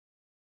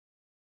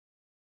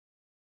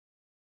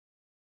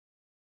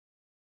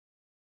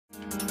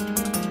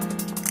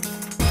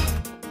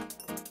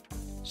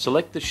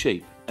Select the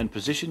sheep and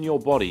position your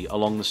body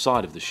along the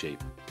side of the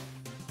sheep.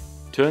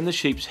 Turn the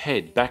sheep's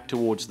head back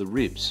towards the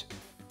ribs.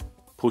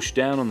 Push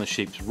down on the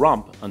sheep's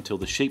rump until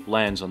the sheep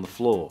lands on the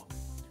floor.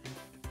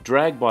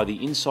 Drag by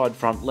the inside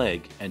front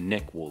leg and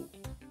neck wool.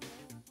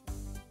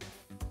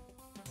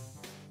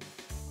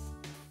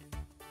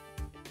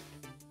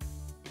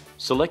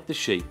 Select the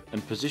sheep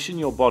and position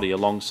your body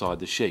alongside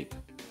the sheep.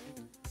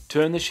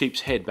 Turn the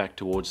sheep's head back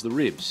towards the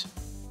ribs.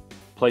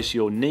 Place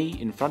your knee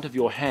in front of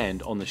your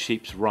hand on the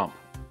sheep's rump.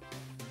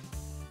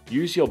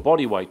 Use your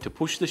body weight to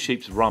push the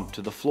sheep's rump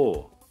to the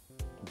floor.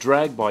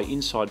 Drag by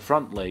inside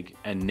front leg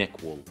and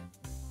neck wool.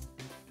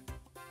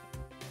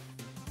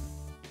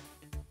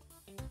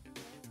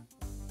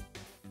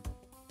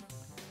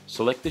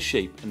 Select the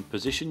sheep and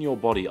position your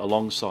body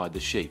alongside the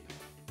sheep.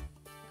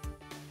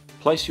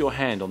 Place your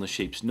hand on the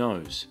sheep's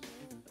nose.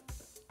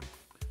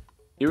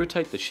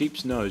 Irritate the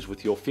sheep's nose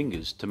with your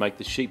fingers to make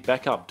the sheep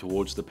back up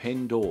towards the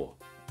pen door.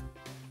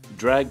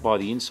 Drag by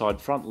the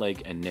inside front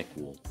leg and neck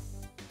wool.